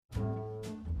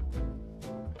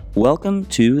Welcome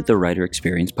to the Writer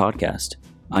Experience Podcast.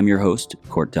 I'm your host,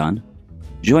 Court Dunn.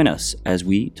 Join us as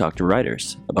we talk to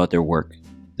writers about their work,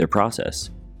 their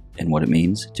process, and what it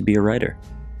means to be a writer.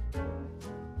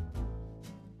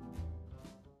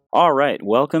 All right,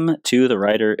 welcome to the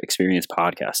Writer Experience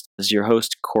Podcast. This is your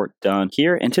host, Court Dunn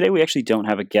here, and today we actually don't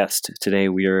have a guest. Today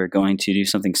we are going to do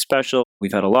something special.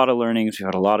 We've had a lot of learnings. We've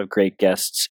had a lot of great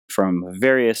guests from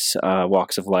various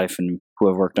walks of life and who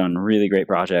have worked on really great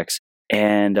projects.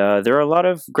 And there are a lot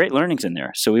of great learnings in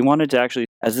there. So we wanted to actually,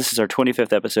 as this is our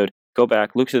 25th episode, go back,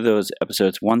 look through those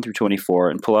episodes 1 through 24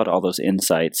 and pull out all those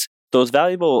insights, those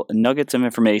valuable nuggets of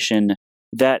information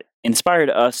that inspired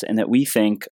us and that we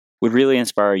think would really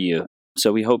inspire you.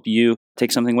 So we hope you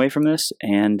take something away from this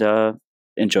and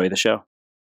enjoy the show.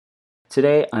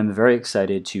 Today, I'm very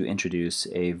excited to introduce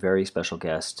a very special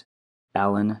guest,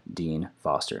 Alan Dean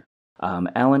Foster.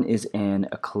 Alan is an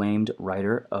acclaimed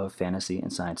writer of fantasy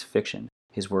and science fiction.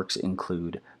 His works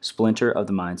include Splinter of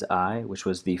the Mind's Eye, which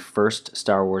was the first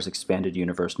Star Wars Expanded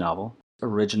Universe novel,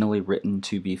 originally written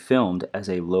to be filmed as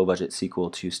a low-budget sequel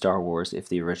to Star Wars if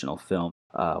the original film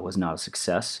was not a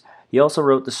success. He also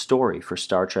wrote the story for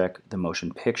Star Trek The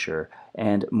Motion Picture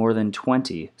and more than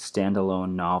 20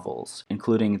 standalone novels,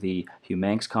 including the Hugh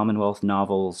Manx Commonwealth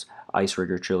novels, Ice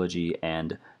Rigger trilogy,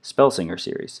 and Spellsinger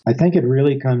series. I think it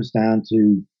really comes down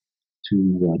to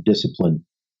discipline.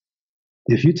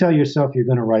 If you tell yourself you're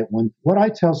going to write one, what I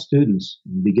tell students,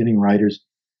 beginning writers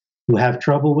who have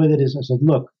trouble with it is, I said,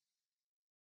 look,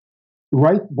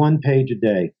 write 1 page a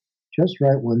day. Just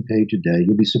write 1 page a day.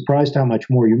 You'll be surprised how much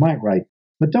more you might write.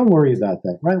 But don't worry about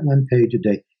that. Write 1 page a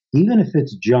day, even if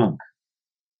it's junk.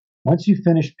 Once you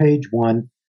finish page 1,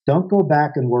 don't go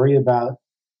back and worry about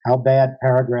how bad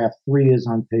paragraph 3 is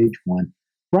on page 1.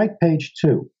 Write page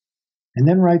 2, and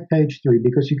then write page 3,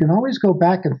 because you can always go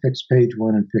back and fix page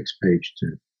 1 and fix page 2.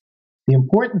 The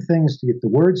important thing is to get the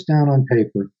words down on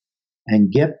paper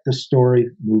and get the story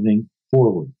moving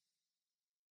forward.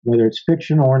 Whether it's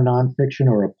fiction or nonfiction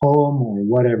or a poem or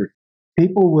whatever.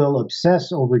 People will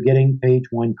obsess over getting page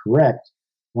 1 correct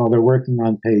while they're working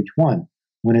on page 1,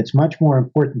 when it's much more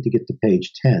important to get to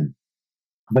page 10.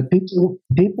 But people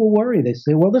worry. They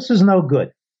say, well, this is no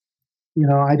good. You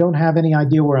know, I don't have any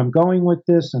idea where I'm going with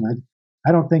this, and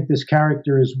I don't think this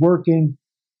character is working.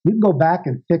 You can go back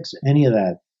and fix any of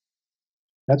that.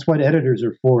 That's what editors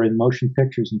are for in motion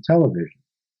pictures and television.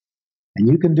 And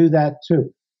you can do that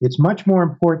too. It's much more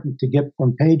important to get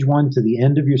from page 1 to the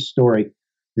end of your story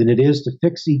than it is to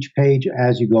fix each page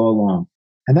as you go along.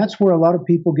 And that's where a lot of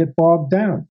people get bogged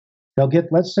down.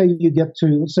 Let's say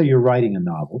you're writing a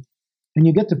novel, and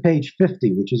you get to page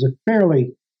 50, which is a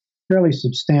fairly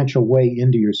substantial way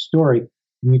into your story,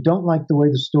 and you don't like the way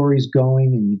the story's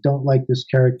going, and you don't like this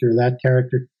character or that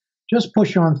character, just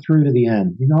push on through to the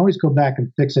end. You can always go back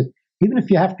and fix it, even if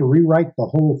you have to rewrite the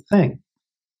whole thing.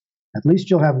 At least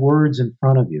you'll have words in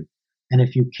front of you. And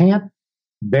if you can't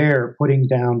bear putting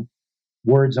down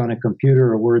words on a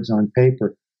computer or words on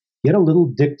paper, get a little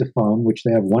dictaphone, which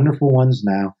they have wonderful ones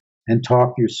now, and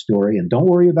talk your story. And don't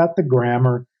worry about the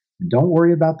grammar, and don't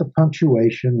worry about the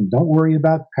punctuation, and don't worry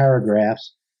about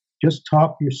paragraphs. Just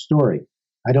talk your story.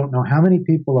 I don't know how many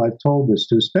people I've told this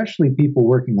to, especially people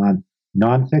working on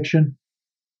nonfiction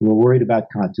who are worried about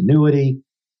continuity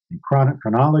and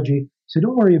chronology. So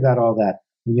don't worry about all that.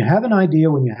 When you have an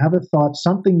idea, when you have a thought,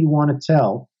 something you want to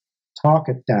tell, talk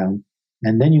it down,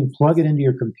 and then you plug it into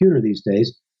your computer these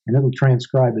days, and it'll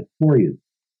transcribe it for you.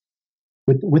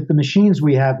 With the machines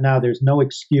we have now, there's no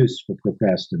excuse for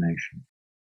procrastination.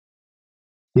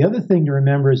 The other thing to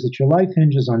remember is that your life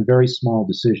hinges on very small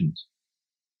decisions.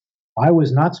 I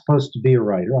was not supposed to be a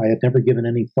writer. I had never given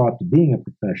any thought to being a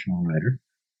professional writer.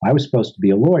 I was supposed to be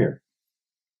a lawyer.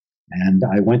 And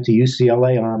I went to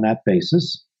UCLA on that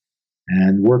basis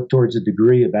and worked towards a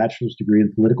bachelor's degree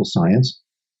in political science.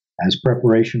 As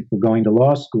preparation for going to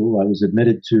law school, I was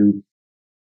admitted to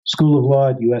School of Law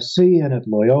at USC and at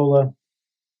Loyola,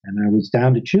 and I was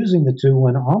down to choosing the two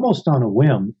when, almost on a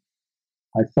whim,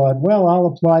 I thought, well, I'll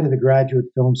apply to the graduate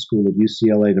film school at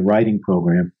UCLA, the writing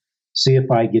program, see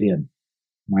if I get in.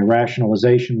 My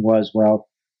rationalization was, well,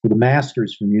 with a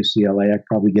master's from UCLA, I could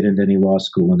probably get into any law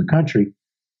school in the country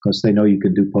because they know you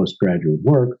can do postgraduate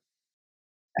work.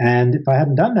 And if I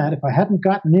hadn't done that, if I hadn't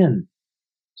gotten in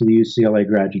to the UCLA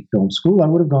Graduate Film School, I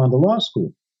would have gone to law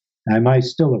school. I might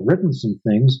still have written some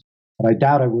things, but I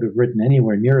doubt I would have written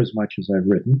anywhere near as much as I've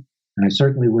written, and I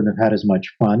certainly wouldn't have had as much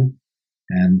fun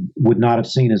and would not have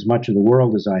seen as much of the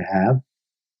world as I have.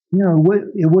 You know,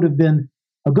 it would have been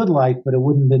a good life, but it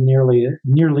wouldn't have been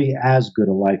nearly as good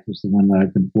a life as the one that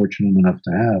I've been fortunate enough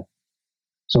to have.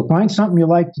 So find something you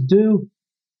like to do,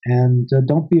 and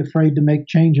don't be afraid to make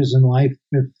changes in life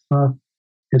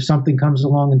if something comes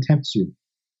along and tempts you.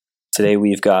 Today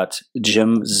we've got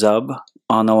Jim Zub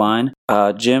on the line.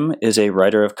 Jim is a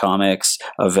writer of comics,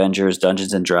 Avengers,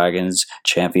 Dungeons & Dragons,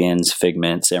 Champions,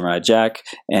 Figment, Samurai Jack,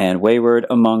 and Wayward,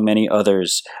 among many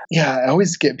others. Yeah, I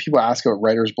always get people ask about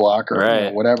writer's block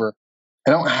or whatever.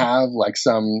 I don't have like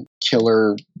some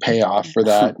killer payoff for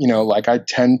that. Like I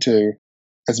tend to,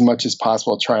 as much as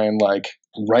possible, try and like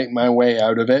write my way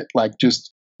out of it. Like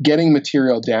just getting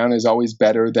material down is always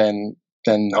better than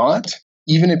not.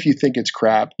 Even if you think it's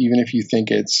crap, even if you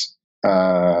think it's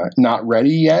not ready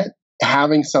yet,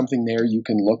 having something there you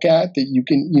can look at that you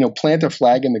can, plant a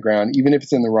flag in the ground, even if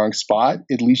it's in the wrong spot,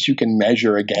 at least you can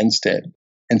measure against it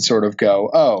and sort of go,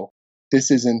 oh,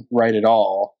 this isn't right at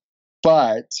all.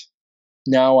 But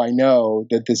now I know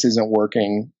that this isn't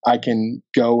working. I can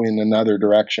go in another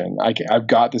direction. I've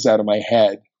got this out of my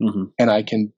head, and I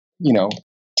can,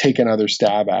 take another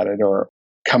stab at it or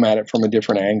come at it from a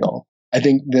different angle. I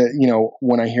think that,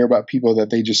 when I hear about people that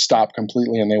they just stop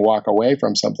completely and they walk away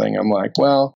from something, I'm like,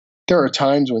 well, there are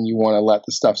times when you want to let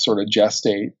the stuff sort of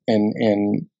gestate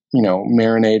and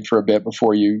marinate for a bit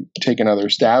before you take another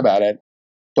stab at it.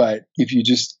 But if you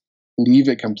just leave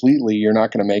it completely, you're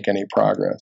not going to make any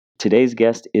progress. Today's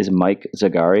guest is Mike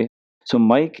Zagarri. So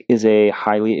Mike is a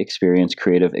highly experienced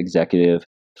creative executive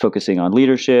focusing on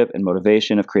leadership and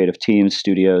motivation of creative teams,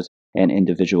 studios, and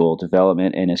individual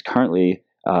development, and is currently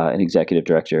an executive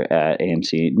director at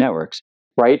AMC Networks.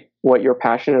 Write what you're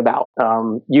passionate about.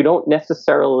 You don't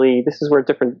necessarily, this is where it's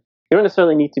different. You don't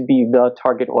necessarily need to be the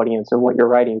target audience in what you're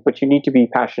writing, but you need to be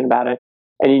passionate about it,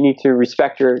 and you need to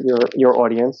respect your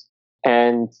audience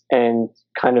and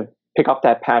kind of pick up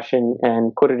that passion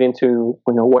and put it into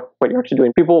what you're actually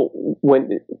doing. People,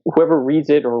 whoever reads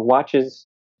it or watches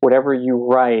whatever you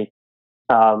write,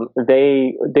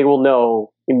 they will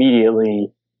know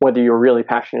immediately whether you're really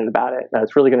passionate about it.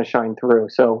 It's really going to shine through.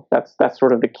 So that's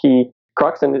sort of the key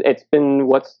crux, and it's been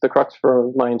what's the crux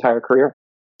for my entire career.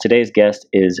 Today's guest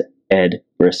is Ed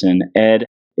Brisson. Ed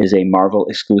is a Marvel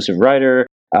exclusive writer,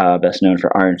 best known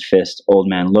for Iron Fist, Old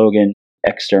Man Logan,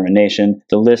 Extermination.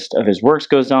 The list of his works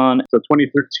goes on. So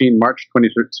March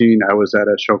 2013, I was at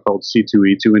a show called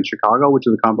C2E2 in Chicago, which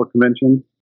is a comic book convention,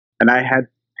 and I had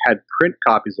print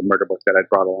copies of Murder Book that I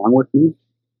brought along with me.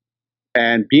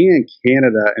 And being in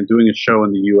Canada and doing a show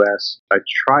in the US, I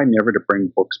try never to bring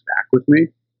books back with me.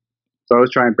 So I was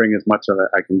trying to bring as much of it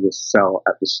I can just sell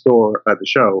at the store, at the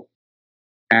show.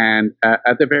 And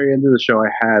at the very end of the show, I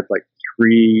had like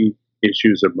 3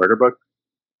 issues of Murder Book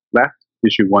left,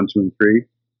 issue 1, 2, and 3.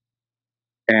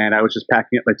 And I was just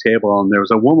packing up my table, and there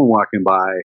was a woman walking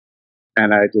by,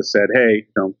 and I just said, hey,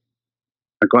 I'm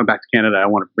going back to Canada. I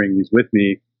want to bring these with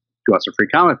me. Do you want some free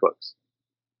comic books?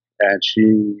 And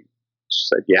she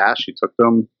said, yeah, she took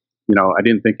them. I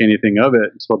didn't think anything of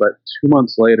it. So about 2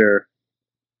 months later,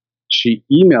 she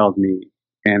emailed me,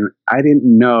 and I didn't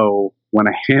know when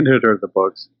I handed her the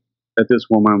books that this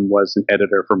woman was an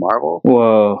editor for Marvel.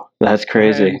 Whoa, that's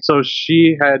crazy. And so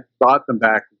she had brought them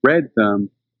back, read them,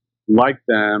 liked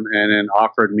them, and then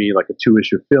offered me like a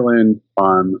 2-issue fill-in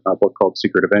on a book called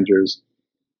Secret Avengers.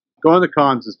 Going to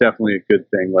cons is definitely a good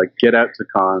thing. Like, get out to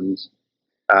cons.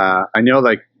 I know,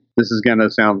 like, this is going to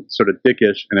sound sort of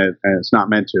dickish, and it's not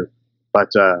meant to, but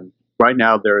right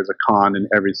now there is a con in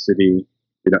every city,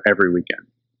 every weekend.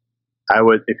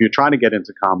 If you're trying to get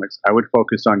into comics, I would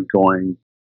focus on going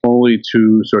only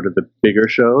to sort of the bigger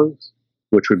shows,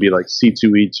 which would be like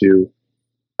C2E2,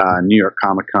 New York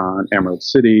Comic Con, Emerald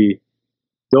City.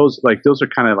 Those are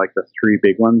kind of like the 3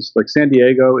 big ones. Like San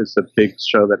Diego is the big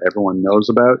show that everyone knows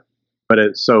about, but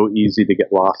it's so easy to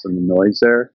get lost in the noise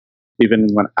there. Even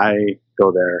when I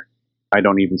go there, I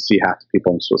don't even see half the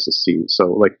people I'm supposed to see.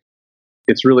 So like,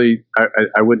 it's really,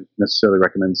 I wouldn't necessarily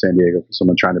recommend San Diego for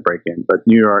someone trying to break in, but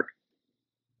New York,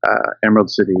 Emerald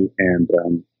City, and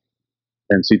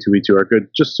C2E2 are good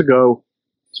just to go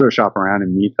sort of shop around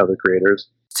and meet other creators.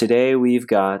 Today we've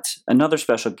got another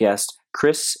special guest,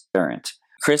 Chris Arendt.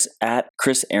 Chris at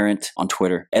Chris Arendt on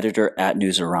Twitter, editor at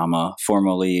Newsarama,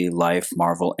 formerly Life,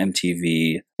 Marvel,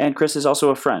 MTV, and Chris is also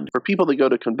a friend. For people that go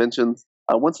to conventions,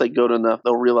 once they go to enough,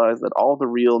 they'll realize that all the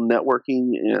real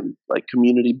networking and like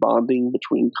community bonding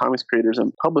between comics creators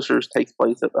and publishers takes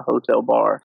place at the hotel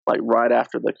bar, like right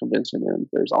after the convention. And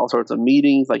there's all sorts of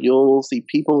meetings. Like you'll see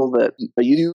people that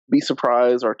you be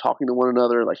surprised are talking to one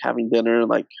another, like having dinner.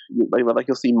 Like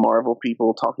you'll see Marvel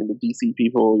people talking to DC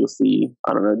people. You'll see,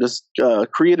 I don't know, just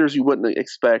creators you wouldn't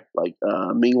expect, like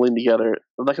mingling together.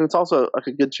 Like, and it's also like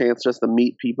a good chance just to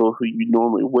meet people who you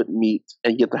normally wouldn't meet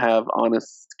and get to have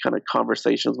honest kind of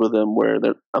conversations with them where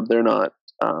they're not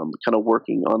kind of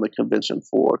working on the convention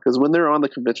floor. Because when they're on the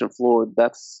convention floor,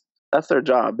 that's their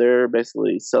job. They're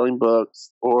basically selling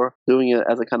books or doing it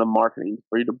as a kind of marketing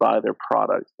for you to buy their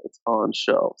product that's on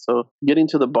shelf. So getting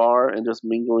to the bar and just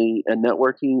mingling and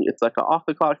networking, it's like an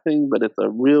off-the-clock thing, but it's a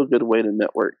real good way to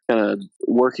network. Kind of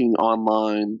working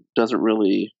online doesn't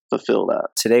really fulfill that.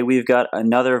 Today we've got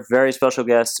another very special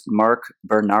guest, Mark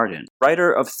Bernardin, writer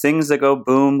of Things That Go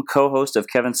Boom, co-host of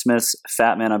Kevin Smith's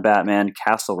Fat Man on Batman,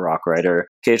 Castle Rock writer,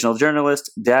 occasional journalist,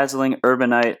 dazzling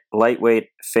urbanite, lightweight,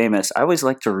 famous. I always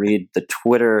like to read the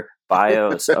Twitter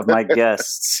bios of my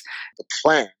guests. The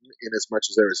plan, in as much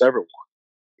as there is ever one,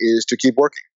 is to keep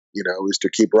working, is to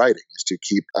keep writing, is to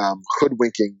keep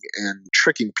hoodwinking and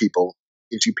tricking people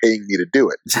into paying me to do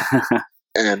it.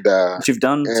 And which you've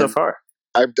done so far.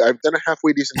 I've done a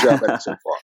halfway decent job at it so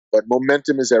far. But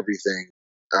momentum is everything,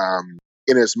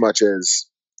 in as much as,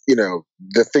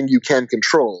 the thing you can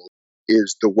control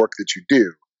is the work that you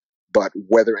do. But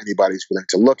whether anybody's willing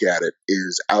to look at it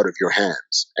is out of your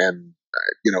hands. And,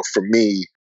 for me,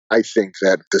 I think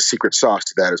that the secret sauce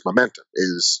to that is momentum,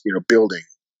 is, building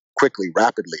quickly,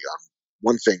 rapidly on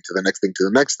one thing to the next thing to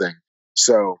the next thing.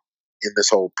 So in this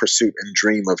whole pursuit and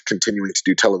dream of continuing to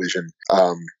do television,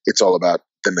 it's all about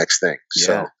the next thing. Yeah.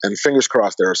 So, and fingers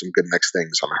crossed there are some good next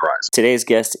things on the horizon. Today's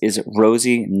guest is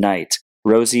Rosie Knight.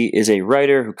 Rosie is a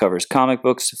writer who covers comic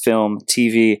books, film,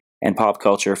 TV, and pop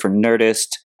culture for Nerdist,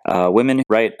 women who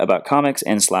write about comics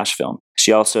and /film.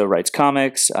 She also writes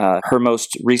comics. Her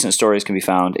most recent stories can be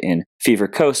found in Fever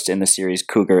Coast in the series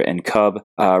Cougar and Cub.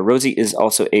 Rosie is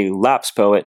also a lapse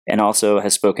poet and also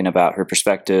has spoken about her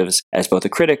perspectives as both a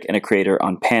critic and a creator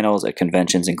on panels at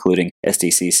conventions including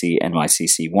SDCC,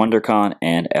 NYCC WonderCon,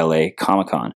 and LA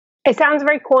Comic-Con. It sounds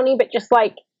very corny, but just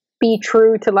be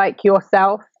true to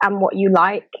yourself and what you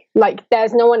like.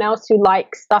 There's no one else who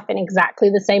likes stuff in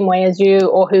exactly the same way as you,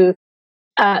 or who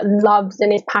loves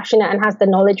and is passionate and has the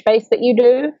knowledge base that you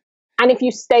do. And if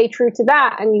you stay true to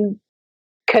that, and you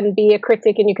can be a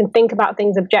critic and you can think about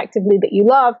things objectively that you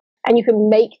love, and you can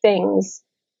make things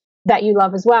that you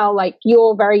love as well,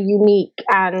 you're very unique,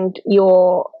 and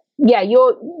you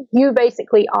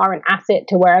basically are an asset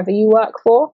to wherever you work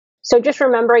for. So just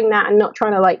remembering that and not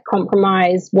trying to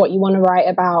compromise what you want to write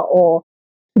about or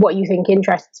what you think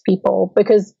interests people,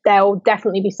 because there'll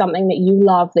definitely be something that you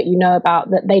love, that you know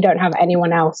about, that they don't have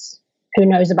anyone else who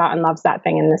knows about and loves that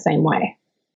thing in the same way.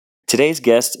 Today's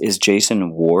guest is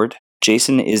Jason Ward.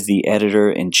 Jason is the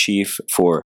editor-in-chief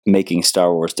for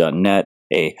MakingStarWars.net,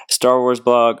 a Star Wars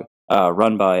blog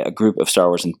run by a group of Star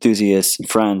Wars enthusiasts and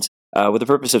friends with the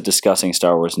purpose of discussing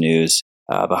Star Wars news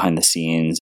behind the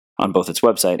scenes on both its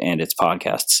website and its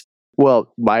podcasts.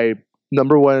 Well, my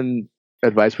number one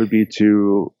advice would be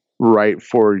to write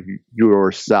for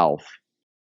yourself,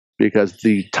 because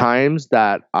the times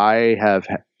that I have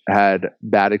had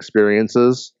bad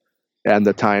experiences and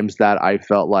the times that I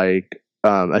felt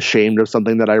ashamed of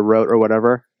something that I wrote or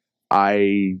whatever,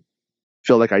 I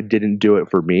feel like I didn't do it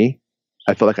for me.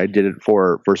 I feel like I did it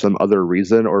for some other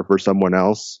reason, or for someone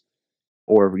else,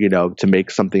 or to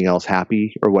make something else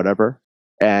happy or whatever.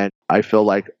 And I feel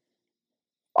like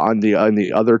on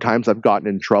the other times I've gotten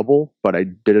in trouble, but I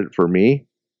did it for me,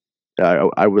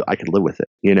 I could live with it.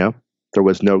 There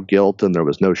was no guilt, and there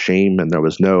was no shame, and there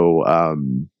was no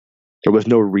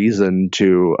reason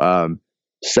to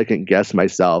second guess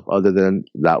myself, other than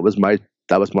that was my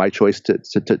choice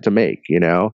to make.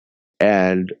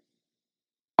 And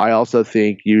I also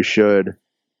think you should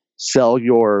sell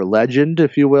your legend,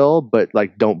 if you will, but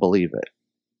don't believe it.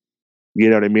 You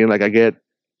know what I mean? I get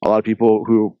a lot of people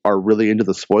who are really into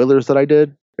the spoilers that I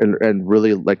did and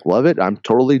really love it. I'm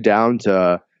totally down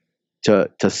to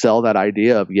sell that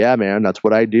idea of, yeah, man, that's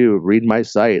what I do. Read my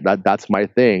site. That's my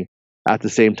thing. At the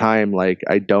same time,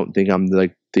 I don't think I'm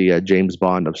the James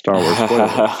Bond of Star Wars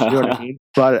spoilers. You know what I mean?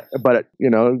 But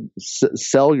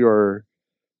sell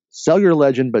your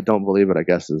legend, but don't believe it, I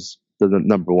guess, is the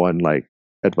number one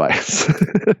advice.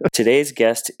 Today's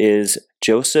guest is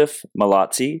Joseph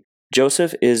Mallozzi.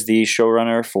 Joseph is the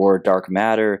showrunner for Dark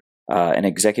Matter, an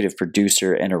executive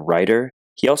producer and a writer.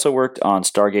 He also worked on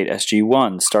Stargate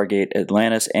SG-1, Stargate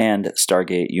Atlantis, and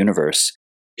Stargate Universe.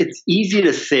 It's easy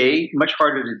to say, much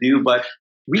harder to do, but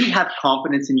really have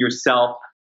confidence in yourself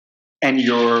and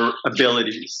your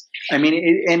abilities. I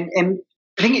mean, and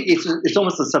I think it's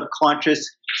almost a subconscious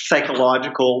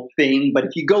psychological thing, but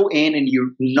if you go in and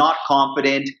you're not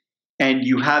confident and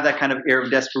you have that kind of air of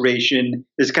desperation,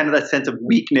 there's kind of that sense of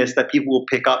weakness that people will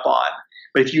pick up on.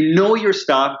 But if you know your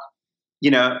stuff,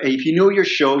 if you know your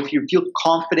show, if you feel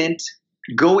confident,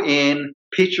 go in,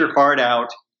 pitch your heart out.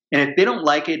 And if they don't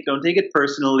like it, don't take it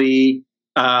personally.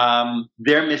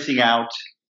 they're missing out.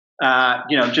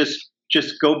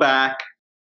 Just go back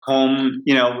home,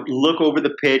 look over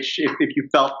the pitch. If you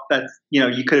felt that,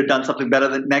 you could have done something better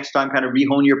the next time, kind of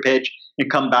rehone your pitch and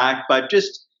come back. But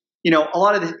just, a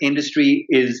lot of this industry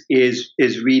is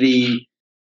really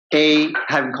A,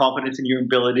 having confidence in your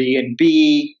ability, and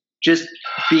B, just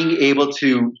being able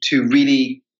to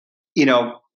really,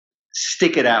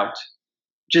 stick it out.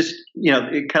 Just,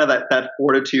 kind of that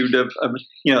fortitude of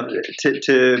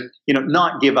to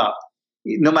not give up,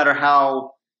 no matter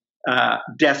how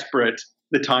desperate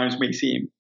the times may seem.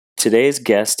 Today's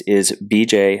guest is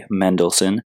BJ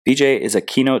Mendelsohn. BJ is a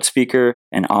keynote speaker,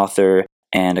 an author,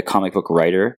 and a comic book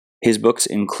writer. His books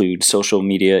include Social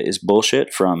Media is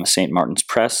Bullshit from St. Martin's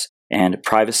Press and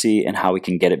Privacy and How We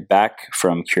Can Get It Back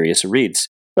from Curious Reads.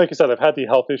 Like I said, I've had the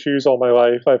health issues all my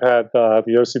life. I've had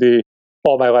the OCD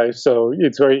all my life. So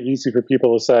it's very easy for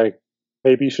people to say,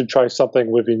 maybe you should try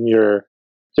something within your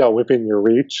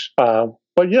reach.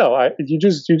 But you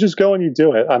just go and you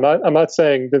do it. I'm not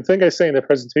saying, the thing I say in the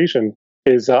presentation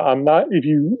is if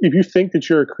you think that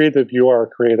you're a creative, you are a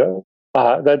creative.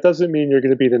 That doesn't mean you're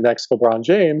going to be the next LeBron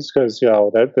James, because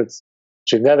that's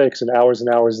genetics and hours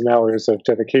and hours and hours of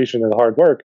dedication and hard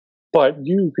work. But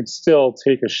you could still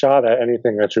take a shot at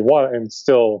anything that you want and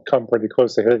still come pretty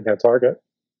close to hitting that target.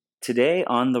 Today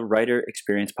on the Writer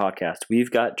Experience podcast, we've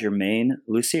got Jermaine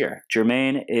Lussier.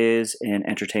 Jermaine is an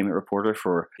entertainment reporter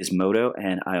for Gizmodo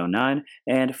and IO9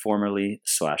 and formerly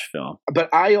 /Film. But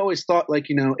I always thought,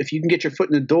 if you can get your foot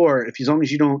in the door, as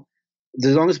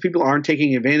long as people aren't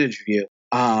taking advantage of you,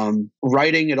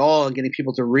 writing at all and getting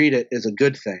people to read it is a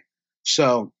good thing.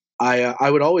 So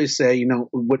I would always say,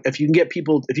 if you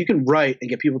can write and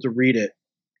get people to read it,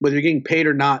 whether you're getting paid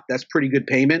or not, that's pretty good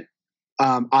payment.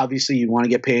 Obviously, you want to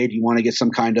get paid. You want to get some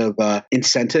kind of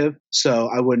incentive. So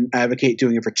I wouldn't advocate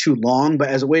doing it for too long. But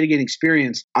as a way to gain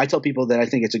experience, I tell people that I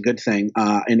think it's a good thing.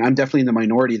 And I'm definitely in the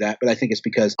minority of that. But I think it's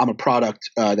because I'm a product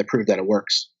that proved that it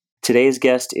works. Today's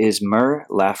guest is Mur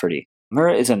Lafferty. Mur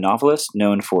is a novelist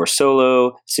known for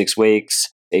Solo, Six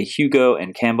Wakes, a Hugo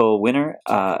and Campbell winner,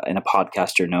 and a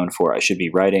podcaster known for I Should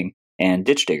Be Writing and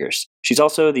Ditch Diggers. She's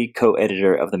also the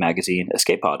co-editor of the magazine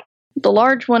Escape Pod. The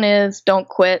large one is Don't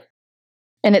Quit.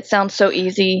 And it sounds so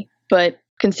easy, but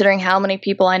considering how many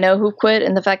people I know who quit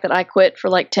and the fact that I quit for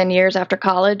 10 years after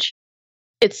college,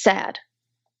 it's sad.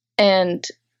 And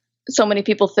so many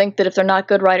people think that if they're not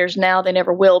good writers now, they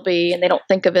never will be, and they don't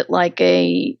think of it like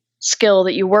a skill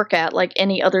that you work at like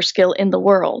any other skill in the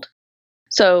world.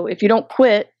 So if you don't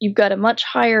quit, you've got a much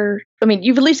higher,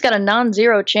 you've at least got a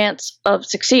non-zero chance of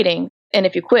succeeding. And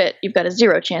if you quit, you've got a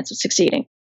 0 chance of succeeding.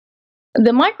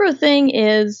 The micro thing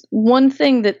is one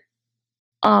thing that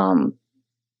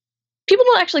people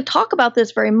don't actually talk about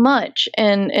this very much.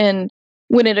 And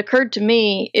when it occurred to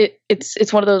me,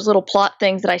 it's one of those little plot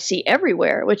things that I see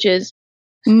everywhere, which is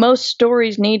most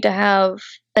stories need to have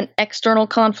an external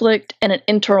conflict and an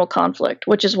internal conflict,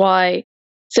 which is why,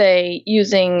 say,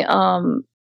 using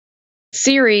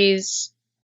series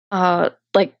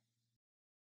like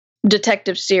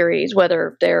detective series,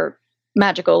 whether they're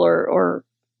magical or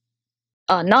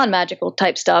non-magical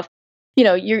type stuff,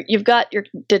 you've got your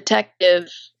detective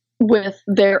with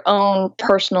their own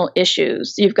personal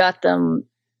issues. You've got them,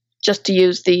 just to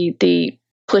use the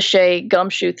cliche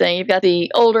gumshoe thing, you've got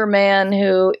the older man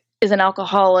who is an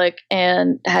alcoholic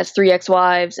and has 3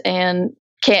 ex-wives and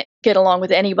can't get along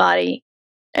with anybody.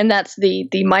 And that's the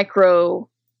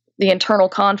internal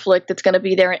conflict that's going to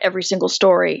be there in every single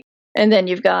story. And then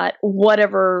you've got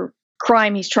whatever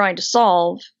crime he's trying to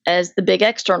solve as the big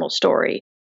external story.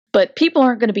 But people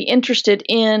aren't going to be interested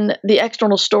in the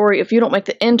external story if you don't make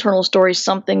the internal story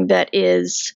something that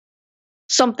is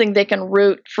something they can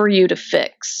root for you to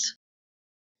fix.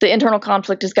 The internal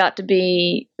conflict has got to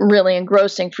be really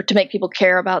engrossing to make people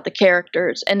care about the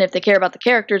characters. And if they care about the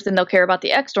characters, then they'll care about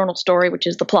the external story, which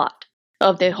is the plot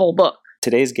of the whole book.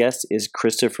 Today's guest is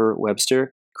Christopher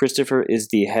Webster. Christopher is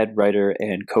the head writer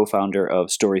and co-founder of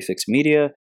StoryFix Media,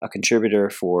 a contributor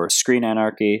for Screen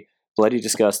Anarchy, Bloody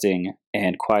Disgusting,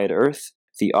 and Quiet Earth,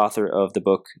 the author of the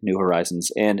book New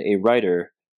Horizons, and a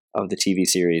writer of the TV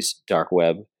series Dark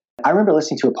Web. I remember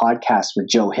listening to a podcast with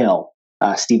Joe Hill,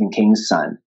 Stephen King's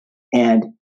son, and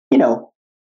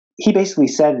he basically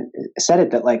said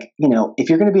it that if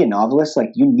you're going to be a novelist,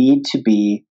 you need to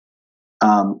be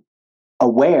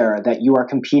aware that you are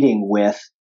competing with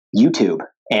YouTube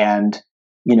and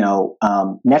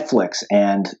Netflix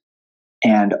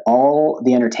and all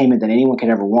the entertainment that anyone could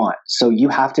ever want. So you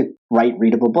have to write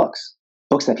readable books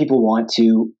that people want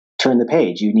to turn the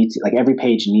page. You need to, every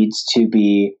page needs to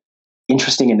be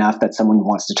interesting enough that someone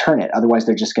wants to turn it. Otherwise,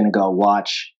 they're just going to go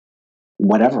watch,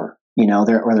 whatever,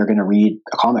 they're going to read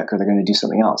a comic or they're going to do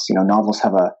something else. Novels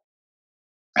have a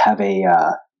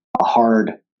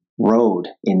hard road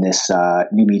in this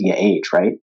new media age,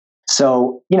 right?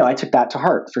 So, I took that to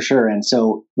heart for sure. And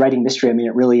so writing mystery,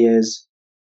 it really is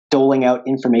doling out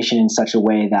information in such a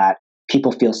way that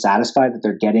people feel satisfied that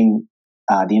they're getting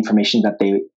the information that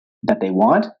they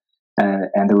want,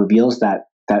 and the reveals that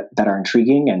are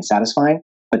intriguing and satisfying.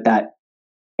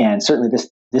 And certainly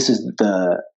this is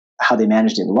how they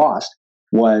managed it in Lost,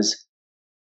 was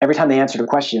every time they answered a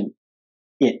question,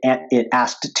 it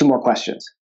asked two more questions.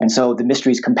 And so the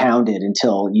mysteries compounded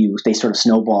until they sort of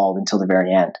snowballed until the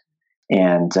very end.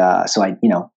 And so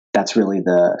that's really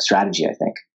the strategy, I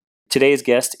think. Today's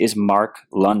guest is Mark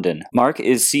London. Mark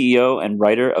is CEO and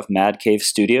writer of Mad Cave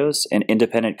Studios, an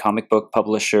independent comic book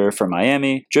publisher from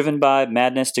Miami, driven by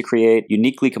madness to create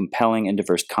uniquely compelling and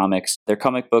diverse comics. Their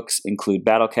comic books include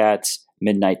Battle Cats,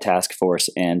 Midnight Task Force,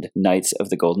 and Knights of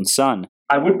the Golden Sun.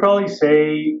 I would probably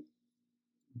say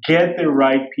get the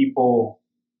right people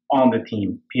on the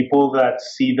team, people that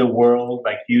see the world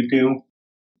like you do,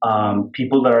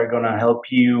 people that are going to help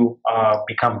you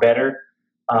become better,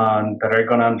 that are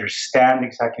going to understand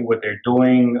exactly what they're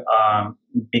doing,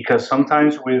 because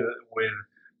sometimes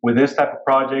with this type of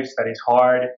projects that is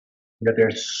hard, that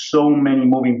there's so many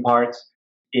moving parts.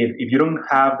 If you don't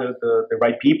have the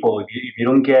right people, if you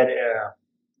don't get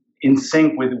in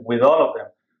sync with all of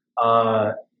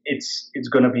them, it's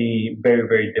going to be very,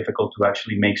 very difficult to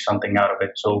actually make something out of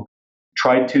it. So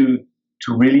try to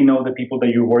really know the people that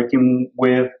you're working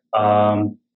with.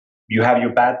 You have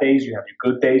your bad days, you have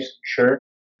your good days, sure.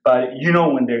 But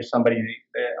when there's somebody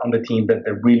on the team that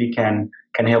really can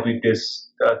help you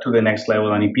this to the next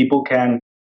level. And if people can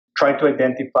try to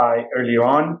identify earlier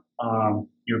on,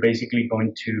 you're basically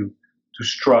going to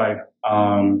strive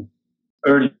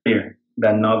earlier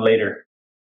than not later.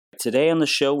 Today on the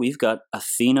show, we've got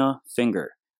Athena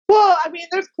Finger. Well,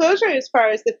 there's closure as far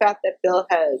as the fact that Bill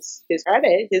has his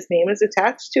credit. His name is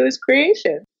attached to his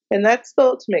creation, and that's the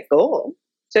ultimate goal.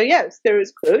 So yes, there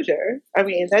is closure.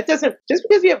 That doesn't, just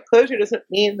because you have closure doesn't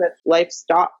mean that life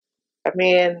stops.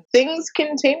 Things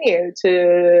continue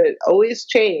to always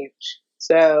change.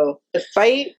 So the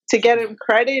fight to get him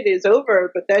credit is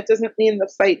over, but that doesn't mean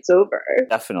the fight's over.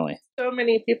 Definitely. So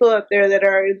many people out there that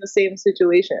are in the same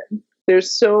situation.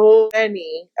 There's so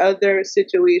many other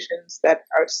situations that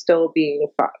are still being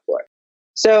fought for.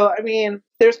 So,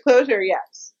 there's closure,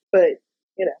 yes, but,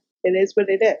 it is what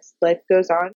it is. Life goes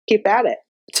on. Keep at it.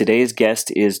 Today's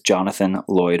guest is Jonathan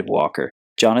Lloyd Walker.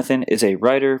 Jonathan is a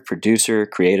writer, producer,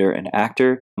 creator, and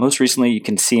actor. Most recently, you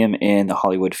can see him in the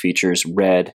Hollywood features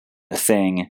Red, The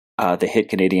Thing, the hit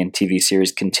Canadian TV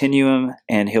series Continuum,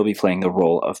 and he'll be playing the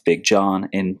role of Big John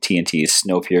in TNT's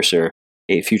Snowpiercer,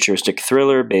 a futuristic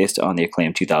thriller based on the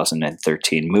acclaimed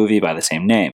 2013 movie by the same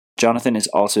name. Jonathan is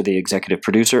also the executive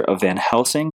producer of Van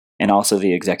Helsing and also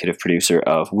the executive producer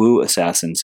of Wu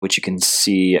Assassins, which you can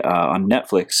see on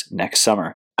Netflix next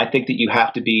summer. I think that you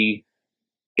have to be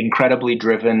incredibly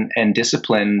driven and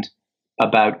disciplined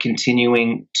about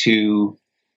continuing to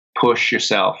push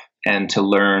yourself and to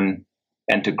learn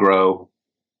and to grow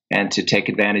and to take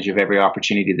advantage of every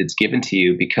opportunity that's given to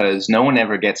you, because no one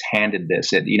ever gets handed this.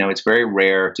 It's very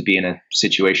rare to be in a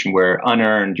situation where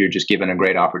unearned, you're just given a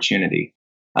great opportunity.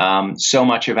 So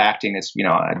much of acting is,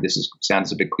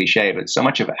 sounds a bit cliche, but so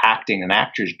much of acting, an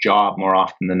actor's job more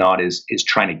often than not is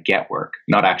trying to get work,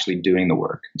 not actually doing the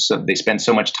work. So they spend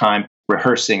so much time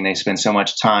rehearsing, they spend so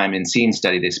much time in scene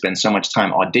study, they spend so much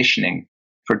time auditioning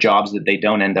for jobs that they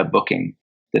don't end up booking,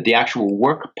 that the actual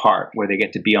work part where they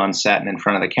get to be on set and in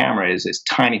front of the camera is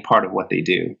a tiny part of what they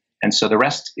do. And so the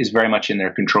rest is very much in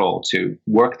their control to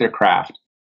work their craft,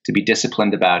 to be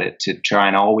disciplined about it, to try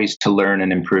and always to learn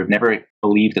and improve, never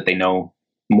believe that they know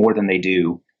more than they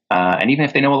do. And even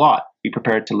if they know a lot, be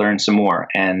prepared to learn some more.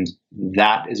 And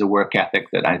that is a work ethic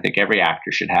that I think every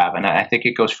actor should have. And I think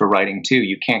it goes for writing too.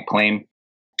 You can't claim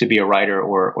to be a writer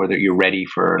or that you're ready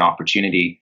for an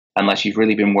opportunity unless you've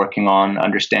really been working on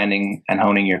understanding and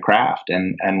honing your craft.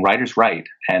 And writers write,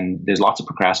 and there's lots of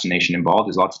procrastination involved.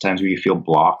 There's lots of times where you feel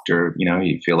blocked or,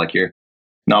 you feel like you're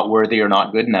not worthy or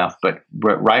not good enough, but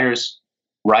writers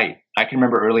write. I can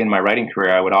remember early in my writing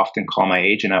career, I would often call my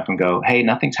agent up and go, "Hey,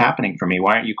 nothing's happening for me.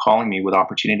 Why aren't you calling me with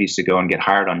opportunities to go and get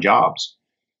hired on jobs?"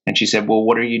 And she said, "Well,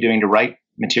 what are you doing to write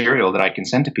material that I can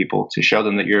send to people to show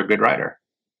them that you're a good writer?"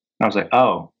 And I was like,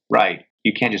 "Oh, right.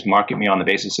 You can't just market me on the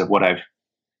basis of what I've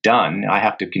done. I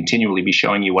have to continually be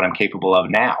showing you what I'm capable of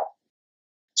now."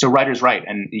 So writers write,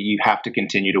 and you have to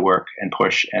continue to work and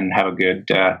push and have a good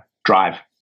drive,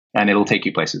 and it'll take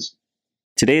you places.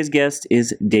 Today's guest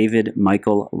is David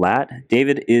Michael Latt.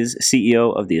 David is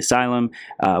CEO of The Asylum,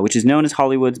 which is known as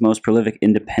Hollywood's most prolific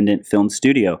independent film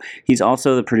studio. He's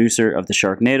also the producer of the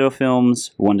Sharknado films,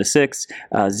 1 to 6,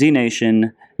 Z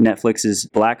Nation, Netflix's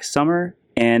Black Summer,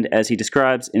 and as he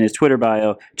describes in his Twitter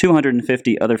bio,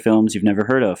 250 other films you've never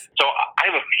heard of. So I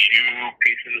have a few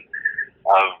pieces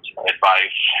of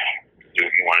advice to do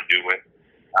what you want to do with,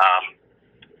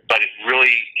 but it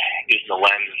really is the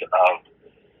lens of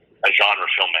a genre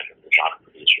filmmaker, a genre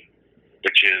producer,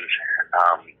 which is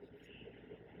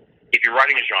if you're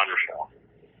writing a genre film,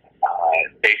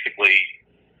 basically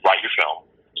write your film,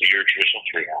 do your traditional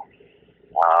 3 act,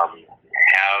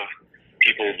 have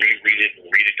people reread it and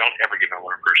read it. Don't ever give them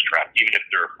a first draft, even if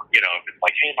they're, if it's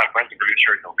like, hey, my friend's a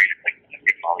producer, and they'll read it, like,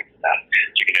 give them all that.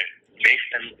 So you're going to make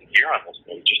them gear on this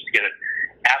movie just to get it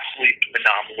absolutely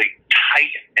phenomenally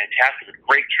tight and fantastic with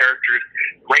great characters,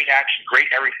 great action, great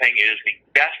everything. It is the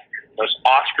best, most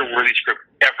Oscar-worthy script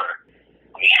ever.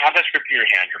 When you have that script in your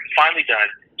hand, you're finally done.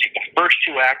 Take the first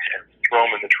 2 acts and throw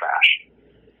them in the trash.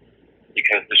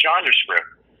 Because the genre script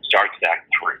starts at Act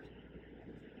 3.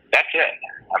 That's it.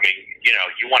 I mean,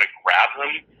 you want to grab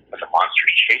them when the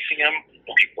monster's chasing them,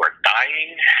 when people are dying,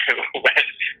 when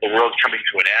the world's coming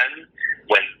to an end,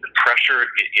 when the pressure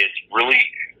is really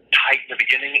tight in the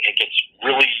beginning and gets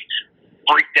really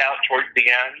freaked out towards the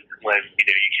end, when, you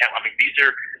can't, I mean, these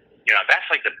are, that's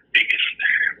like the biggest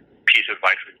piece of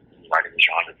advice when writing a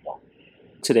genre film.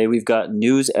 Today we've got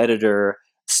news editor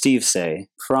Steve Seigh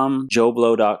from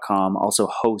JoeBlow.com, also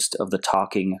host of the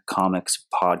Talking Comics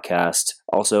podcast,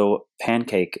 also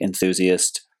pancake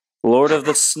enthusiast, Lord of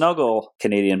the Snuggle,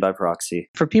 Canadian by proxy.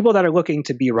 For people that are looking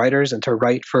to be writers and to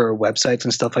write for websites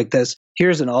and stuff like this,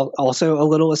 here's also a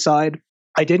little aside.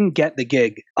 I didn't get the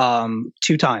gig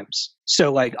 2 times.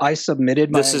 So I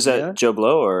submitted my This is idea. at Joe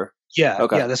Blow or? Yeah,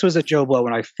 okay. Yeah, this was at Joe Blow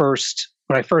when I first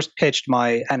pitched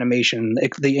my animation,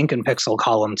 the Ink and Pixel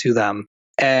column to them.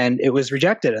 And it was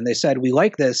rejected. And they said, we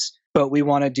like this, but we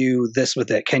want to do this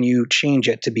with it. Can you change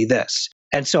it to be this?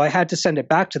 And so I had to send it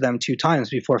back to them 2 times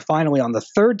before finally on the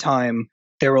 3rd time,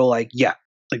 they were like, yeah,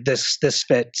 this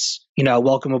fits,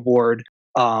 welcome aboard.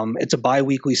 It's a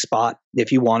bi-weekly spot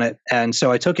if you want it. And so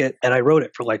I took it and I wrote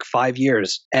it for 5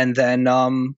 years. And then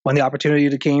when the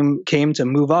opportunity came to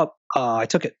move up, I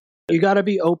took it. You got to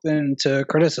be open to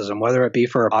criticism, whether it be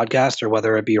for a podcast or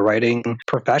whether it be writing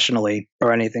professionally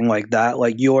or anything like that.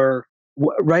 You're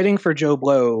writing for Joe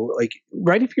Blow,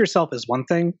 writing for yourself is one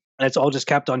thing, and it's all just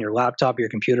kept on your laptop, your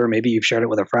computer. Maybe you've shared it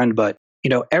with a friend, but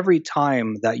every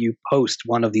time that you post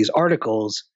one of these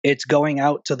articles, it's going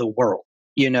out to the world.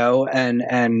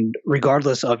 And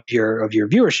regardless of your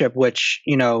viewership, which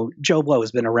Joe Blow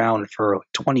has been around for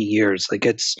 20 years,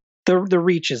 it's the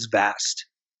reach is vast.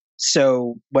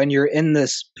 So when you're in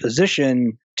this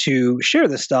position to share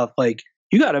this stuff,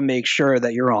 you got to make sure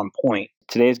that you're on point.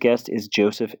 Today's guest is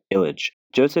Joseph Illich.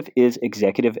 Joseph is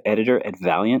executive editor at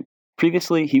Valiant.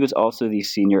 Previously, he was also the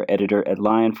senior editor at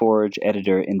Lionforge,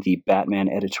 editor in the Batman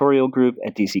editorial group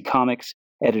at DC Comics,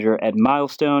 editor at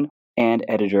Milestone, and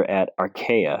editor at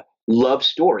Archaea. Love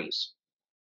stories.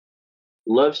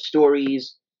 Love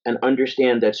stories and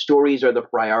understand that stories are the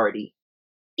priority.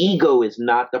 Ego is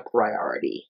not the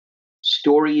priority.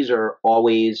 Stories are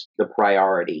always the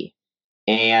priority.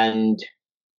 And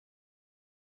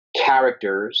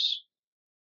characters,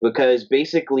 because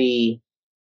basically,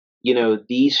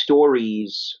 these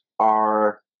stories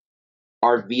are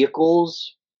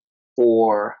vehicles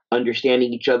for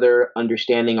understanding each other,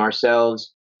 understanding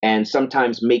ourselves, and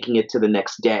sometimes making it to the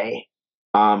next day.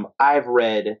 I've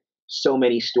read so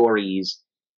many stories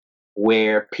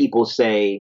where people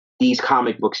say, these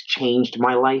comic books changed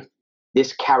my life.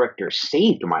 This character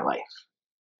saved my life.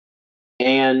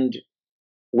 And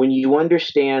when you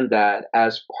understand that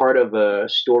as part of a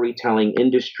storytelling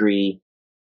industry,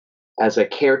 as a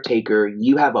caretaker,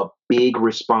 you have a big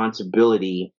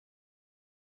responsibility.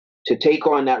 To take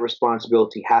on that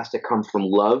responsibility has to come from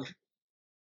love.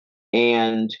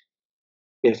 And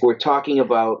if we're talking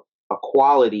about a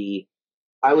quality,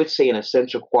 I would say an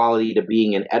essential quality to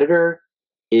being an editor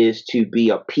is to be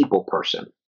a people person.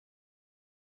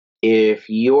 If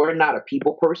you're not a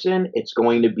people person, it's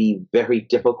going to be very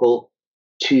difficult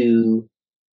to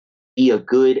be a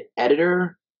good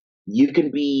editor. You can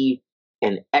be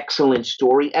an excellent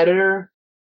story editor,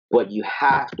 but you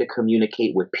have to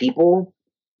communicate with people.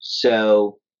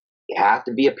 So you have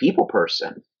to be a people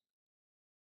person.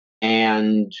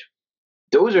 And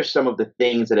those are some of the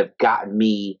things that have gotten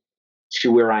me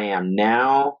to where I am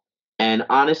now. And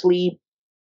honestly,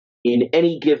 in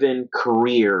any given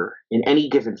career, in any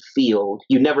given field,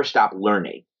 you never stop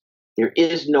learning. There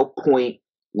is no point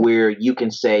where you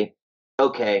can say,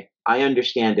 okay, I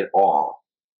understand it all.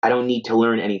 I don't need to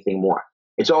learn anything more.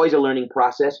 It's always a learning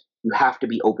process. You have to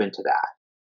be open to that.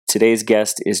 Today's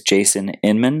guest is Jason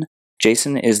Inman.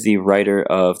 Jason is the writer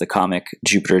of the comic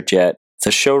Jupiter Jet, the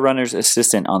showrunner's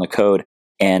assistant on the code,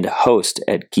 and host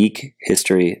at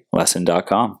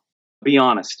geekhistorylesson.com. Be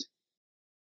honest.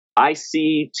 I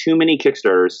see too many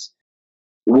Kickstarters.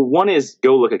 One is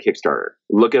go look at Kickstarter,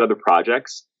 look at other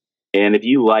projects, and if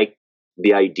you like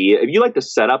the idea, if you like the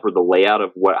setup or the layout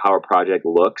of how a project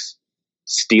looks,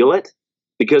 steal it,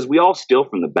 because we all steal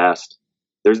from the best.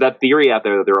 There's that theory out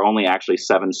there that there are only actually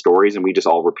 7 stories and we just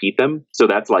all repeat them. So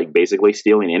that's like basically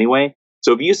stealing anyway.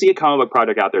 So if you see a comic book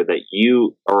project out there that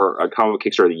or a comic book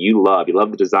Kickstarter that you love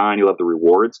the design, you love the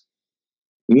rewards,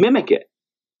 mimic it.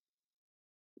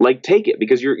 Like take it,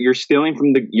 because you're stealing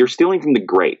from the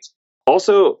greats.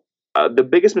 Also, the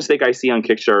biggest mistake I see on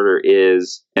Kickstarter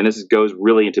is, and this goes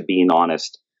really into being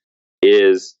honest,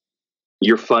 is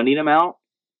your funding amount.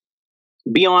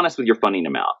 Be honest with your funding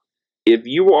amount. If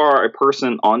you are a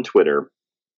person on Twitter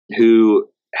who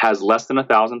has less than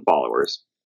 1,000 followers,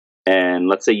 and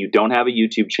let's say you don't have a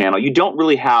YouTube channel, you don't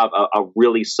really have a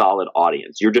really solid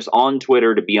audience. You're just on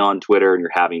Twitter to be on Twitter and you're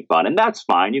having fun. And that's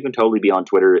fine. You can totally be on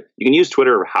Twitter. You can use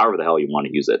Twitter however the hell you want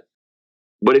to use it.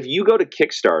 But if you go to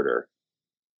Kickstarter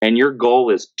and your goal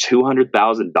is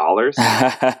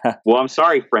 $200,000, well, I'm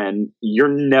sorry, friend, you're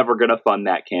never going to fund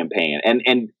that campaign.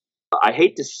 And I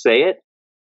hate to say it,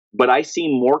 but I see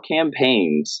more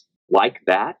campaigns like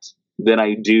that than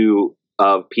I do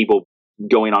of people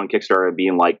going on Kickstarter and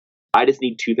being like, I just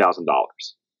need $2,000.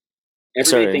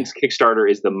 Everybody thinks Kickstarter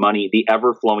is the money, the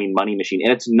ever-flowing money machine.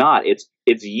 And it's not. It's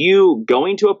you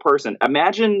going to a person.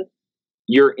 Imagine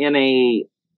you're in a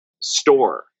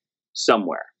store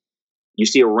somewhere. You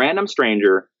see a random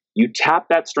stranger. You tap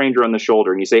that stranger on the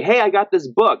shoulder and you say, hey, I got this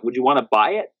book. Would you want to buy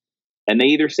it? And they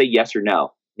either say yes or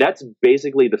no. That's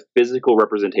basically the physical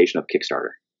representation of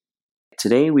Kickstarter.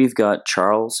 Today we've got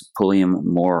Charles Pulliam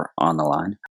Moore on the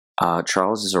line.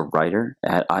 Charles is a writer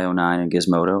at IO9 and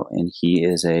Gizmodo, and he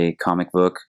is a comic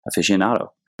book aficionado.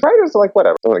 Writers are like,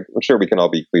 whatever. Like, I'm sure we can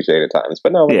all be cliched at times,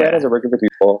 but no, writers are working for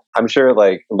people. I'm sure,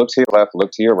 like, look to your left,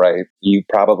 look to your right. You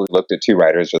probably looked at 2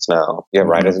 writers just now. You have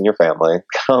writers in your family.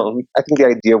 I think the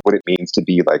idea of what it means to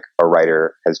be, like, a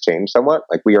writer has changed somewhat.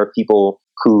 Like, we are people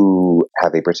who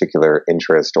have a particular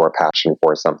interest or passion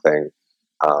for something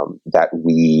that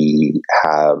we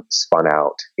have spun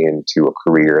out into a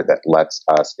career that lets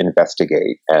us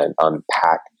investigate and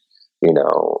unpack,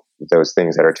 those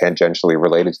things that are tangentially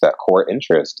related to that core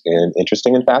interest in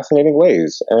interesting and fascinating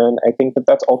ways. And I think that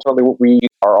that's ultimately what we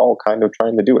are all kind of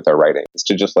trying to do with our writing, is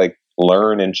to just like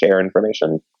learn and share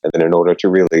information. And then in order to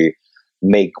really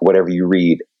make whatever you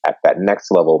read at that next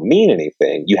level mean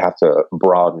anything, you have to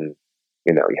broaden,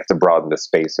 you have to broaden the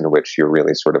space in which you're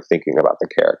really sort of thinking about the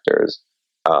characters.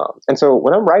 And so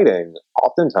when I'm writing,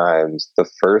 oftentimes the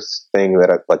first thing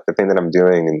the thing that I'm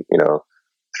doing in,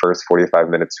 first 45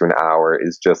 minutes to an hour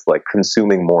is just like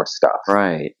consuming more stuff.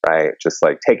 Right. Just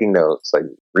like taking notes, like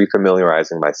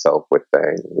refamiliarizing myself with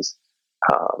things,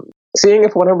 seeing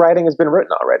if what I'm writing has been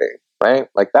written already. Right.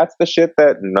 Like that's the shit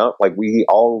that we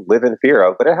all live in fear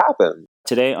of, but it happens.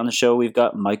 Today on the show, we've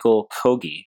got Michael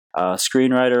Kogi,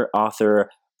 screenwriter, author,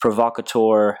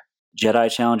 provocateur, Jedi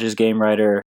Challenges game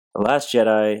writer, The Last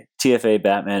Jedi, TFA,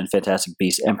 Batman, Fantastic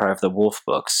Beasts, Empire of the Wolf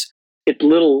books. It's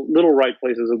little right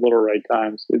places at little right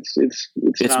times. It's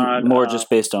not more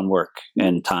just based on work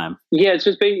and time. Yeah, it's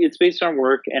just it's based on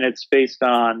work, and it's based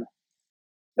on,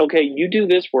 okay, you do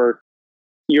this work,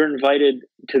 you're invited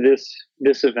to this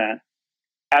event.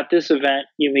 At this event,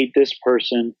 you meet this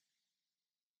person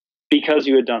because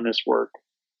you had done this work,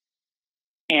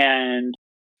 and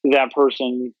that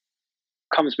person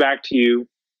comes back to you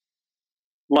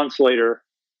months later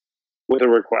with a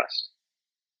request.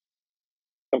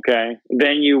 Okay,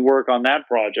 then you work on that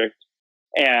project,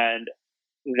 and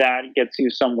that gets you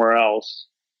somewhere else.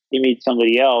 You meet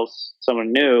somebody else,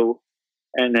 someone new,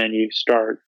 and then you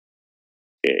start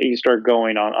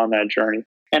going on that journey.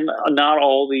 And not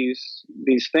all these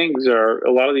things are.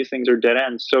 A lot of these things are dead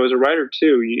ends. So as a writer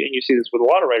too, and you see this with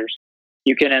a lot of writers,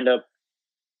 you can end up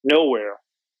nowhere.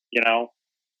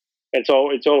 It's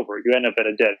over. You end up at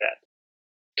a dead end.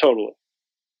 Totally.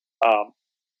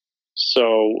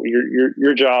 So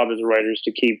your job as a writer is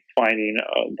to keep finding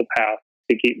the path,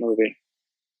 to keep moving,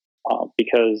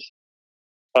 because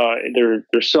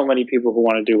there's so many people who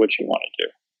want to do what you want to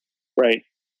do, right?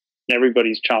 And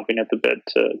everybody's chomping at the bit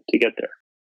to get there.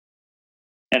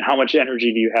 And how much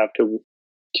energy do you have to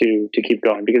keep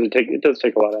going? Because it does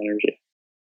take a lot of energy.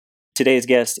 Today's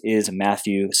guest is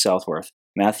Matthew Southworth.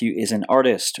 Matthew is an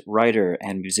artist, writer,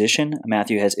 and musician.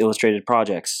 Matthew has illustrated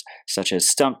projects such as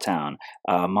Stumptown,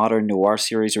 a modern noir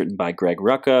series written by Greg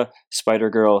Rucka,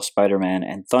 Spider-Girl, Spider-Man,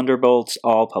 and Thunderbolts,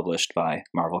 all published by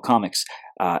Marvel Comics.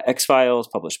 X-Files,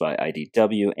 published by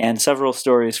IDW, and several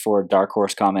stories for Dark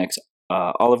Horse Comics,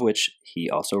 all of which he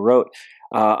also wrote,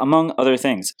 among other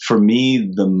things. For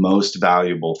me, the most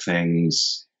valuable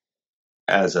things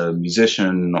as a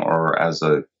musician or as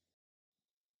a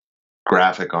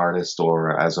graphic artist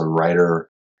or as a writer,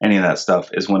 any of that stuff,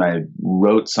 is when I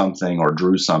wrote something or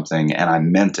drew something and I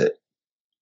meant it.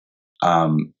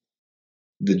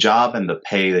 The job and the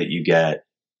pay that you get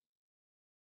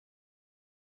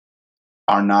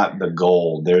are not the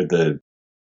goal. They're the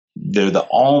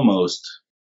almost,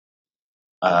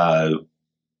 they're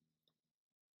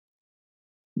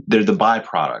the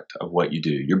byproduct of what you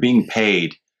do. You're being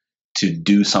paid to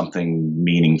do something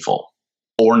meaningful,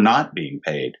 or not being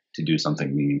paid to do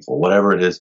something meaningful, whatever it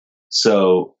is.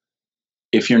 So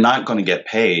if you're not going to get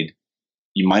paid,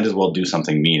 you might as well do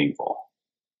something meaningful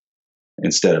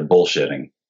instead of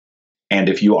bullshitting. And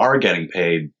if you are getting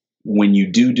paid, when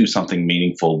you do something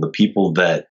meaningful, the people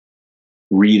that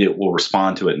read it will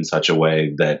respond to it in such a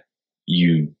way that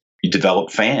you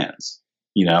develop fans,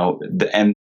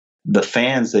 and the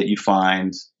fans that you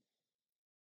find,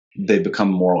 they become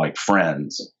more like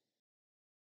friends.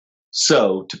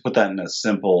 So to put that in a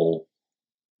simple,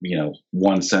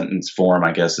 one sentence form,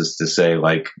 I guess, is to say,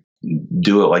 like,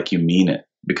 do it like you mean it.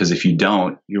 Because if you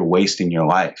don't, you're wasting your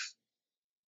life.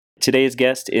 Today's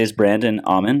guest is Brandon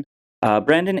Auman.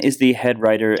 Brandon is the head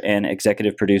writer and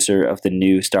executive producer of the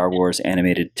new Star Wars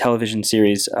animated television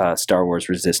series, Star Wars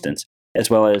Resistance, as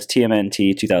well as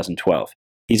TMNT 2012.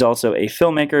 He's also a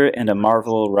filmmaker and a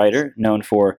Marvel writer known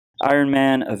for Iron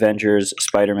Man, Avengers,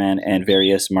 Spider-Man, and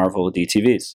various Marvel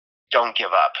DTVs. Don't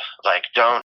give up.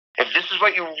 If this is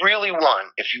what you really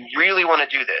want, if you really want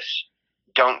to do this,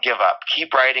 don't give up.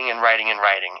 Keep writing and writing and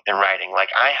writing and writing. Like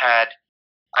I had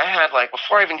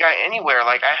before I even got anywhere,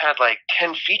 I had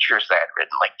 10 features that I had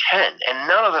written, 10, and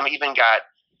none of them even got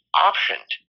optioned.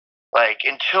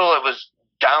 Until it was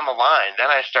down the line, then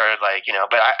I started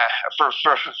but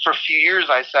for a few years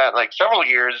I sat, several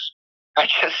years, I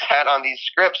just sat on these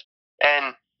scripts,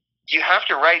 and you have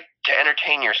to write to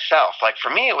entertain yourself. For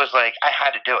me, it was I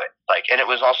had to do it. And it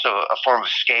was also a form of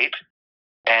escape.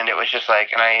 And it was just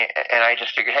and I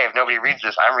just figured, hey, if nobody reads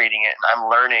this, I'm reading it and I'm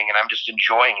learning and I'm just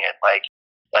enjoying it.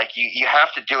 You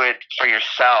have to do it for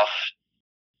yourself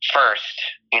first,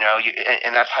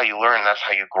 and that's how you learn, and that's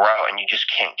how you grow, and you just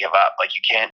can't give up. You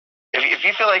can't, if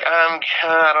you feel like, I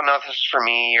don't know if this is for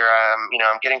me, or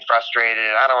I'm getting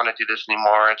frustrated, I don't want to do this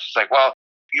anymore. It's just well,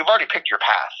 you've already picked your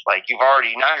path.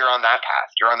 Now you're on that path.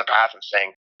 You're on the path of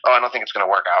saying, oh, I don't think it's going to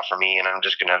work out for me, and I'm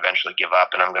just going to eventually give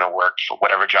up, and I'm going to work for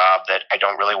whatever job that I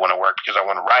don't really want to work because I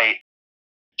want to write.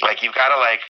 You've got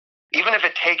to even if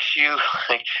it takes you,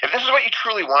 if this is what you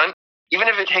truly want, even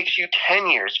if it takes you 10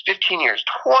 years, 15 years,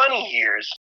 20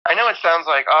 years, I know it sounds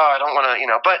like, oh, I don't want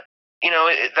to, but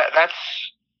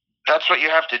that's what you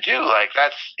have to do.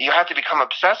 You have to become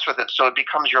obsessed with it so it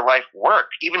becomes your life work,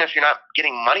 even if you're not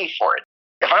getting money for it.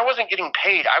 If I wasn't getting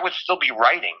paid, I would still be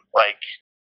writing,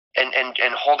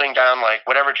 and holding down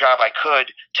whatever job I could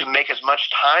to make as much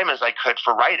time as I could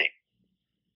for writing.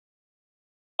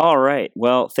 All right.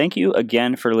 Well, thank you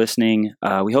again for listening.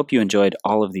 We hope you enjoyed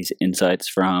all of these insights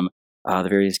from the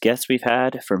various guests we've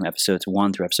had from episodes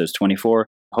 1 through episodes 24.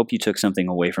 Hope you took something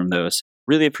away from those.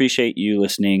 Really appreciate you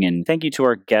listening, and thank you to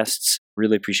our guests.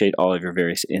 Really appreciate all of your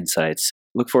various insights.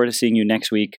 Look forward to seeing you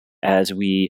next week as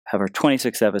we have our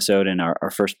 26th episode and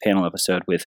our first panel episode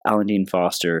with Alan Dean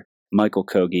Foster, Michael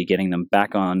Kogi, getting them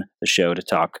back on the show to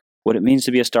talk what it means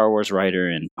to be a Star Wars writer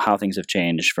and how things have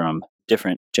changed from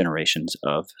different generations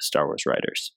of Star Wars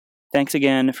writers. Thanks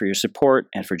again for your support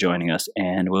and for joining us,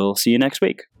 and we'll see you next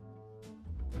week.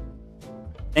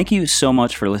 Thank you so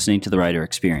much for listening to The Writer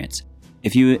Experience.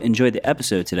 If you enjoyed the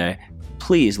episode today,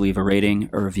 please leave a rating,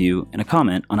 a review, and a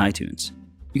comment on iTunes.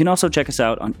 You can also check us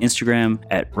out on Instagram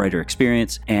at Writer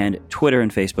Experience and Twitter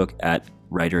and Facebook at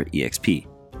WriterEXP.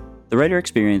 The Writer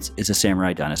Experience is a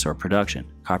Samurai Dinosaur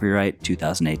production. Copyright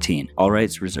 2018. All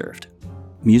rights reserved.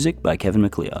 Music by Kevin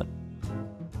MacLeod.